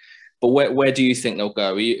defensively. But where do you think they'll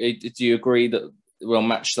go? Do you agree that we'll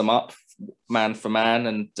match them up man for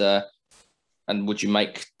man, and would you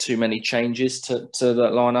make too many changes to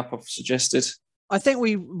that lineup I've suggested? I think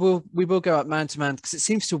we will go up man to man, because it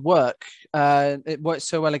seems to work. It worked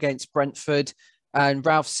so well against Brentford, and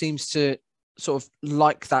Ralph seems to sort of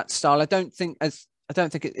like that style. I don't think it's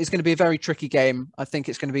going to be a very tricky game. I think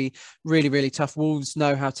it's going to be really, really tough. Wolves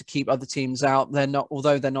know how to keep other teams out.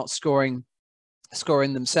 Although they're not scoring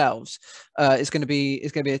themselves. It's going to be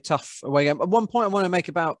a tough away game. One point I want to make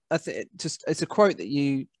about it's a quote that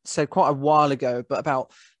you said quite a while ago, but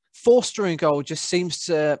about Forster in goal just seems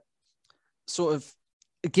to sort of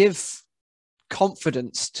give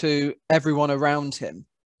confidence to everyone around him.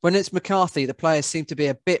 When it's McCarthy, the players seem to be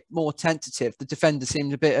a bit more tentative. The defenders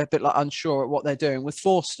seem a bit like unsure at what they're doing. With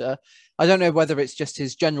Forster, I don't know whether it's just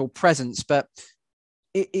his general presence, but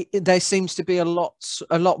there seems to be a lot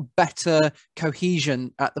better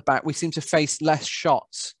cohesion at the back. We seem to face less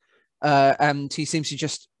shots, and he seems to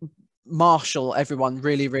just marshal everyone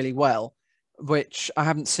really, really well, which I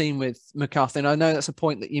haven't seen with McCarthy. And I know that's a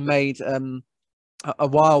point that you made a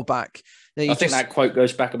while back. I think that quote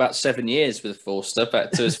goes back about 7 years with Forster,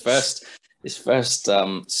 back to his first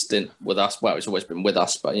stint with us. Well, it's always been with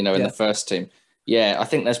us, but in the first team. Yeah, I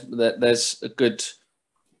think there's a good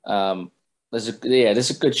there's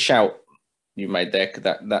a good shout you made there.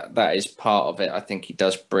 That is part of it. I think he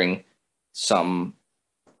does bring some.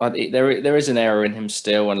 There is an error in him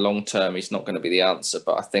still, and long term he's not going to be the answer.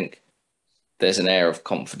 But I think there's an air of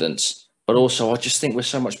confidence. But also, I just think we're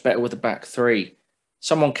so much better with the back three.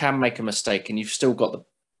 Someone can make a mistake, and you've still got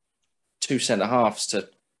two centre halves to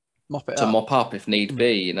mop up if need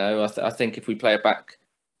be. You know, I think if we play a back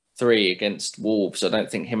three against Wolves, I don't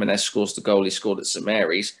think Jimenez scores the goal he scored at St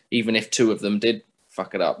Mary's. Even if two of them did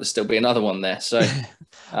fuck it up, there'd still be another one there. So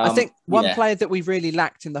I think one player that we really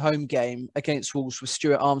lacked in the home game against Wolves was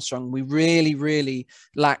Stuart Armstrong. We really, really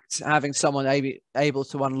lacked having someone able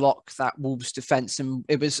to unlock that Wolves defence, and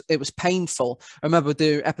it was painful. I remember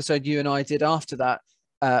the episode you and I did after that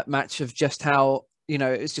match of just how, you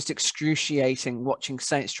know, it's just excruciating watching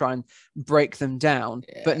Saints try and break them down.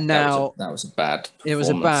 Yeah, but now that was a bad performance. It was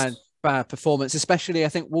a bad performance, especially I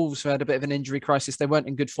think Wolves had a bit of an injury crisis. They weren't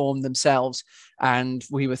in good form themselves, and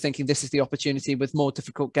we were thinking this is the opportunity with more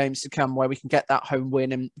difficult games to come where we can get that home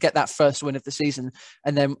win and get that first win of the season,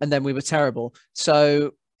 and then we were terrible.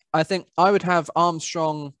 So I think I would have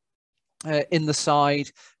Armstrong in the side,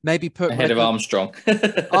 maybe put ahead of Armstrong.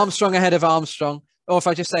 Armstrong ahead of Armstrong. Or if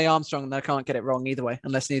I just say Armstrong, then I can't get it wrong either way,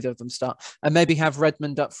 unless neither of them start. And maybe have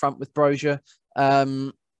Redmond up front with Brozier.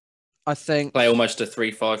 I think play almost a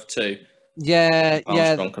 3-5-2. Yeah,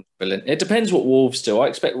 Armstrong can fill in. It depends what Wolves do. I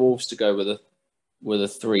expect Wolves to go with a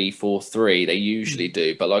 3-4-3. They usually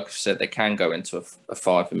do, but like I said, they can go into a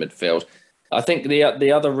five in midfield. I think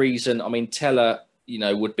the other reason, I mean, Teller, you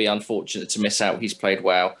know, would be unfortunate to miss out. He's played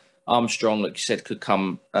well. Armstrong, like you said, could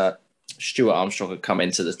come. Stuart Armstrong could come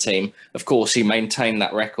into the team. Of course, he maintained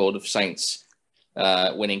that record of Saints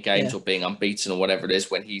winning games or being unbeaten or whatever it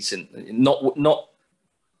is when he's in. Not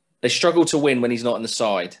they struggle to win when he's not in the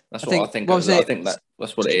side. That's what I think. I think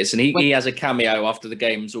that's what it is. And he has a cameo after the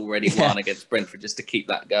game's already won against Brentford just to keep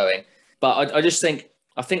that going. But I just think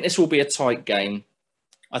this will be a tight game.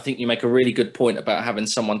 I think you make a really good point about having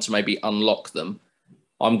someone to maybe unlock them.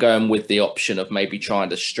 I'm going with the option of maybe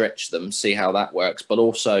trying to stretch them, see how that works. But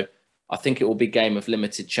also, I think it will be a game of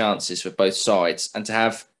limited chances for both sides. And to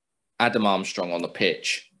have Adam Armstrong on the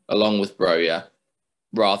pitch, along with Broja,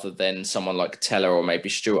 rather than someone like Teller or maybe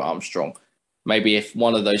Stuart Armstrong, maybe if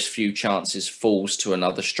one of those few chances falls to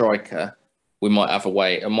another striker, we might have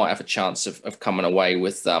a chance of coming away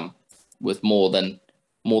with more than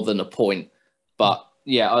a point. But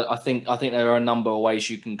yeah, I think there are a number of ways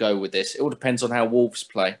you can go with this. It all depends on how Wolves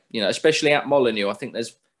play, you know, especially at Molineux. I think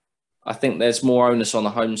there's more onus on the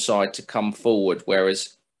home side to come forward,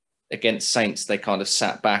 whereas against Saints, they kind of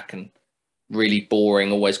sat back and really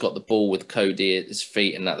boring, always got the ball with Cody at his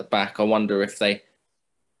feet and at the back. I wonder if I'm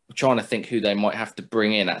trying to think who they might have to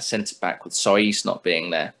bring in at centre-back with Saiz not being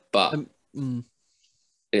there. But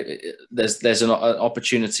there's an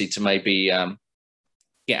opportunity to maybe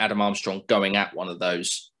get Adam Armstrong going at one of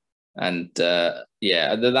those. And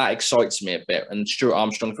that excites me a bit. And Stuart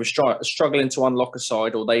Armstrong, if we're struggling to unlock a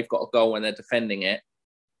side or they've got a goal and they're defending it,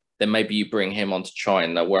 then maybe you bring him on to try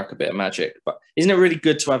and work a bit of magic. But isn't it really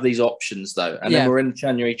good to have these options, though? And then we're in the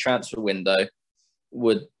January transfer window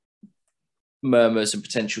with murmurs and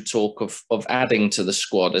potential talk of adding to the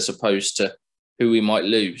squad as opposed to who we might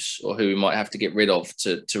lose or who we might have to get rid of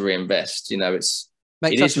to reinvest. You know, it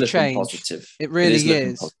is looking positive. It really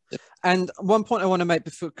is. And one point I want to make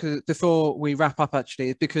before we wrap up, actually,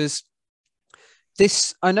 is because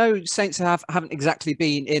I know Saints haven't exactly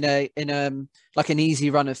been in like an easy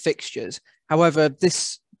run of fixtures. However,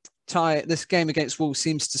 this game against Wolves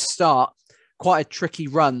seems to start quite a tricky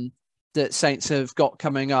run that Saints have got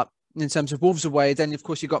coming up in terms of Wolves away. Then, of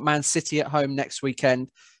course, you've got Man City at home next weekend,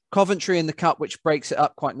 Coventry in the Cup, which breaks it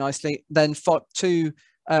up quite nicely. Then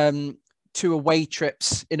two away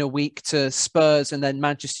trips in a week to Spurs and then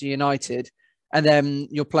Manchester United. And then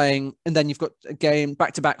you've got a game,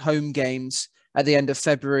 back-to-back home games at the end of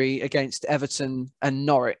February against Everton and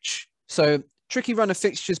Norwich. So tricky run of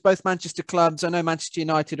fixtures, both Manchester clubs. I know Manchester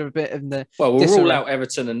United are a bit in the... Well, we'll rule out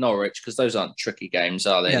Everton and Norwich because those aren't tricky games,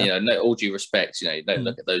 are they? Yeah. You know, all due respect, you know, you don't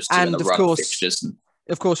look at those two in a run of fixtures.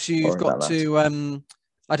 Of course, you've got to...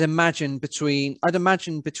 I'd imagine between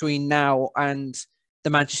now and the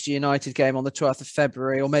Manchester United game on the 12th of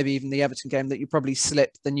February, or maybe even the Everton game, that you probably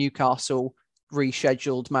slip the Newcastle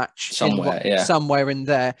rescheduled match somewhere in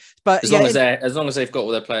there. But as long as they've got all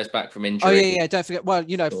their players back from injury. Oh yeah, don't forget. Well,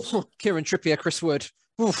 you know, Kieran Trippier, Chris Wood.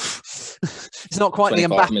 It's not quite the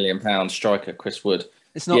 £25 million striker, Chris Wood.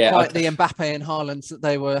 It's not quite the Mbappe and Haaland that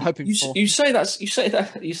they were hoping for. You say that's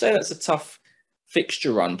a tough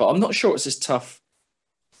fixture run, but I'm not sure it's as tough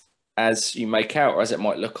as you make out or as it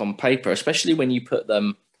might look on paper, especially when you put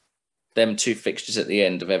them two fixtures at the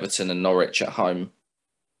end of Everton and Norwich at home.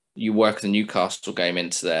 You work the Newcastle game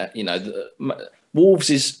into there. You know, Wolves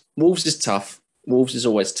is tough. Wolves is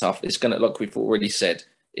always tough. It's going to, like we've already said,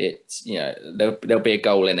 it's, you know, there'll be a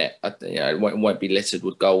goal in it. You know, it won't be littered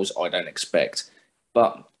with goals, I don't expect.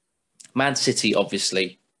 But Man City,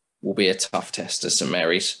 obviously, will be a tough test at St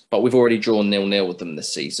Mary's, but we've already drawn 0-0 with them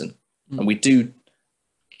this season, and we do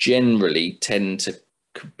generally tend to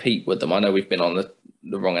compete with them. I know we've been on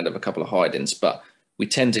the wrong end of a couple of hidings, but we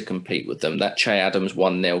tend to compete with them. That Che Adams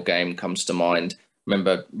 1-0 game comes to mind.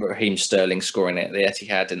 Remember Raheem Sterling scoring it at the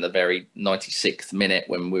Etihad in the very 96th minute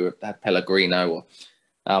when we had Pellegrino,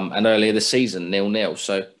 and earlier this season 0-0.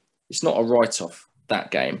 So it's not a write-off,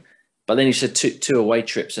 that game. But then you said two away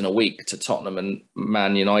trips in a week to Tottenham and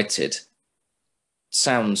Man United.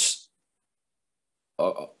 Sounds,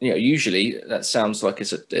 usually that sounds like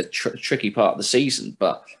it's a tricky part of the season.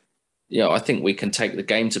 But, I think we can take the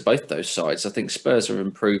game to both those sides. I think Spurs have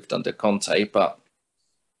improved under Conte, but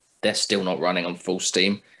they're still not running on full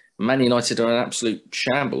steam. Man United are in absolute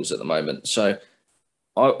shambles at the moment. So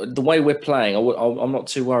the way we're playing, I'm not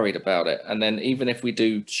too worried about it. And then even if we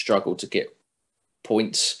do struggle to get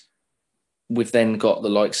points, we've then got the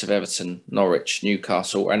likes of Everton, Norwich,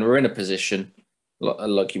 Newcastle, and we're in a position,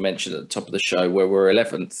 like you mentioned at the top of the show, where we're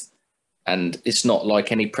 11th. And it's not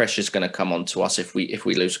like any pressure is going to come onto us if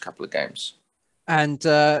we lose a couple of games. And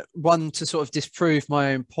one to sort of disprove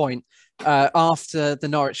my own point, after the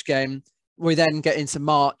Norwich game, we then get into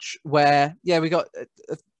March where, we got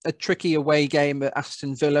a tricky away game at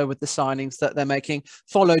Aston Villa with the signings that they're making,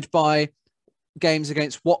 followed by games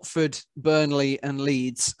against Watford, Burnley and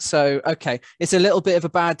Leeds. So, okay, it's a little bit of a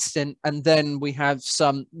bad stint. And then we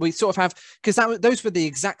sort of have, because those were the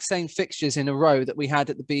exact same fixtures in a row that we had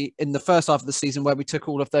in the first half of the season, where we took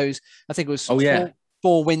all of those, I think it was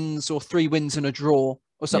four wins or 3 wins and a draw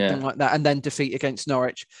or something like that, and then defeat against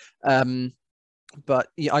Norwich. But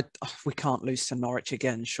we can't lose to Norwich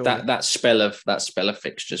again, surely. That spell of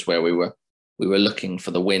fixtures where we were looking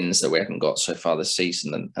for the wins that we haven't got so far this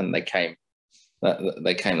season, and they came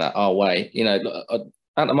that our way.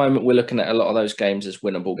 At the moment we're looking at a lot of those games as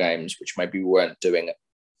winnable games, which maybe we weren't doing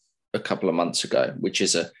a couple of months ago, which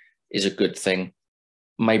is a good thing.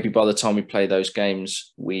 Maybe by the time we play those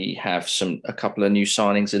games, we have a couple of new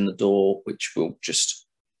signings in the door, which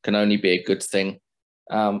can only be a good thing.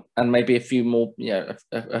 And maybe a few more,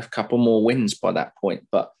 a couple more wins by that point.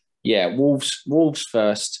 But Wolves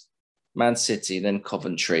first, Man City, then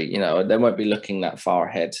Coventry. They won't be looking that far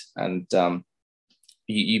ahead, and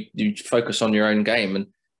you focus on your own game.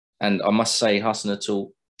 And I must say,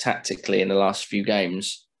 Hasenhüttl tactically in the last few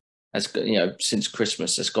games has, since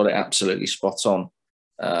Christmas, has got it absolutely spot on,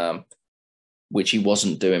 which he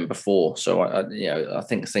wasn't doing before. So I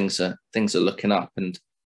think things are looking up, and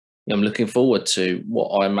I'm looking forward to what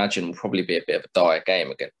I imagine will probably be a bit of a dire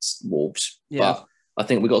game against Wolves. Yeah. But I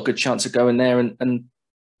think we've got a good chance of going there and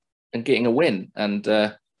getting a win. And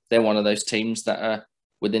they're one of those teams that are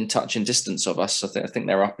within touch and distance of us. I think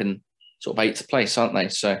they're up in sort of 8th place, aren't they?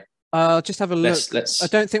 So just have a look. I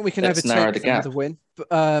don't think we can overtake them with a win, but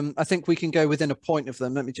I think we can go within a point of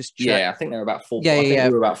them. Let me just check. Yeah, I think they're about 4. I think we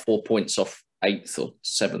were about 4 points off 8th or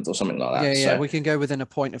 7th or something like that. Yeah, we can go within a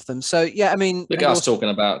point of them. So I mean, look at us talking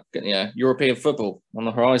about European football on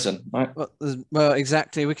the horizon, right? Well,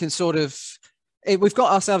 exactly. We can sort of. We've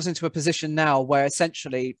got ourselves into a position now where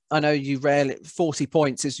essentially, I know 40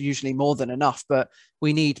 points is usually more than enough, but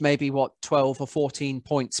we need maybe 12 or 14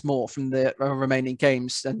 points more from the remaining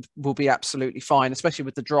games, and we'll be absolutely fine, especially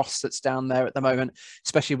with the dross that's down there at the moment,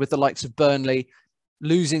 especially with the likes of Burnley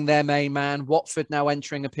losing their main man, Watford now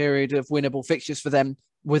entering a period of winnable fixtures for them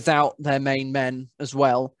without their main men as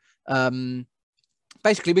well.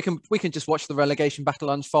 Basically, we can just watch the relegation battle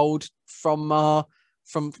unfold from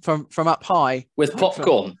up high with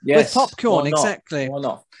popcorn. Yes, with popcorn, exactly. Why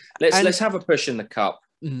not? Let's have a push in the cup.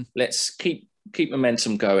 Mm-hmm. Let's keep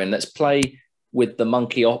momentum going. Let's play with the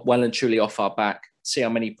monkey well and truly off our back. See how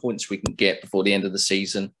many points we can get before the end of the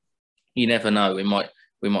season. You never know. We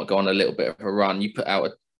might go on a little bit of a run. You put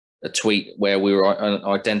out a tweet where we were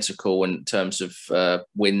identical in terms of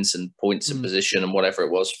wins and points and position and whatever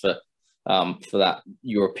it was for that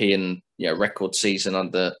European record season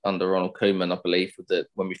under Ronald Koeman, I believe,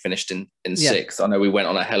 when we finished in 6th. I know we went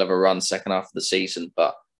on a hell of a run second half of the season,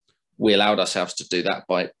 but we allowed ourselves to do that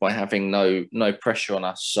by having no pressure on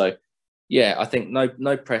us. So I think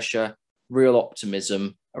no pressure, real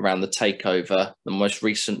optimism around the takeover, the most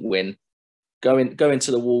recent win. Go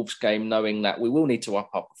into the Wolves game knowing that we will need to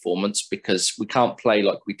up our performance, because we can't play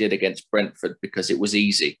like we did against Brentford because it was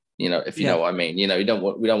easy. If you know what I mean. We don't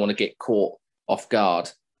want to get caught off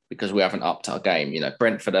guard because we haven't upped our game.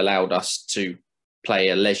 Brentford allowed us to play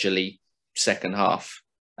a leisurely second half,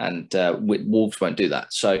 and Wolves won't do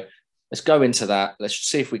that. So let's go into that. Let's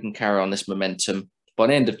see if we can carry on this momentum. By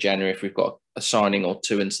the end of January, if we've got a signing or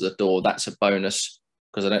 2 into the door, that's a bonus,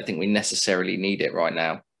 because I don't think we necessarily need it right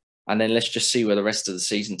now. and then let's just see where the rest of the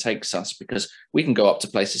season takes us, because we can go up to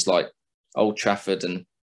places like Old Trafford and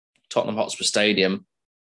Tottenham Hotspur Stadium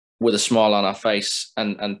with a smile on our face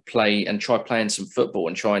and play and try playing some football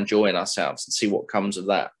and try enjoying ourselves and see what comes of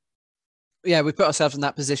that. Yeah, we put ourselves in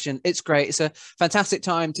that position. It's great. It's a fantastic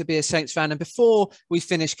time to be a Saints fan. And before we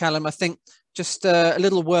finish, Callum, I think just a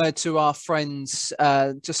little word to our friends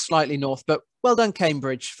just slightly north, but well done,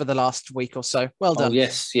 Cambridge, for the last week or so. Well done. Oh,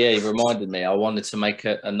 yes. Yeah, you reminded me. I wanted to make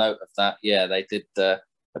a note of that. Yeah, they did a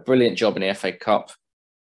brilliant job in the FA Cup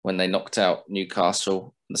when they knocked out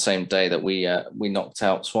Newcastle the same day that we knocked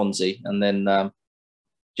out Swansea. And then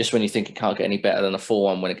just when you think it can't get any better than a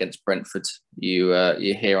 4-1 win against Brentford, you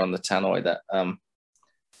hear on the tannoy that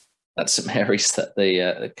at St Mary's that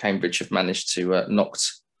the Cambridge have managed to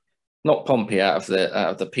knock Pompey out of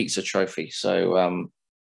the pizza trophy. So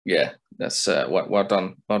yeah, that's well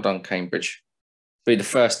done, Cambridge. Be the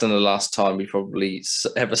first and the last time we probably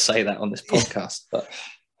ever say that on this podcast, but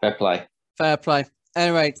fair play. Fair play.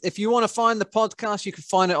 Anyway, if you want to find the podcast, you can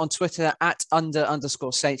find it on Twitter at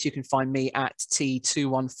 @under_Saints. You can find me at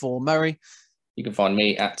T214Murray. You can find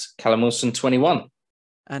me at Callum Wilson 21.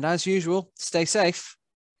 And as usual, stay safe,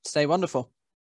 stay wonderful.